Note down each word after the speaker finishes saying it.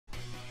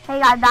Hey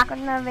guys, back with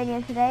another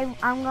video. Today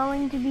I'm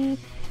going to be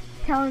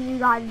telling you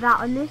guys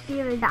about a new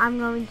series that I'm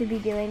going to be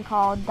doing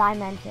called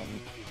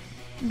Dimensions.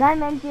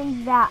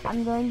 Dimensions that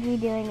I'm going to be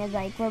doing is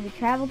like where we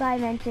travel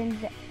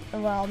dimensions.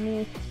 Well,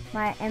 me,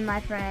 my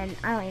friend,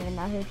 I don't even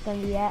know who it's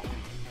going to be yet.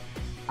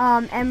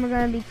 And we're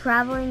going to be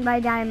traveling by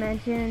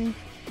dimensions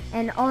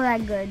and all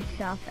that good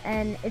stuff.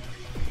 And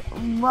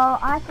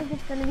I think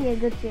it's going to be a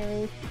good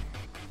series.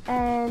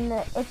 And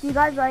if you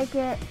guys like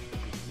it,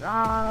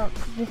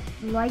 just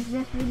like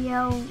this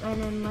video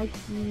and then like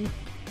the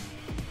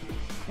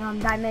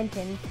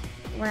dimensions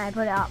when I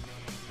put it up,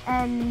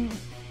 and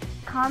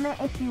comment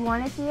if you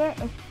want to see it.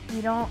 If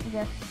you don't,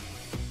 you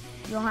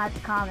don't have to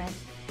comment.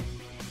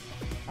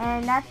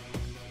 And that's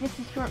just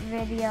a short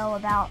video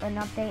about an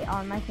update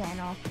on my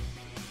channel.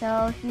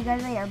 So see you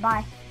guys later.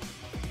 Bye.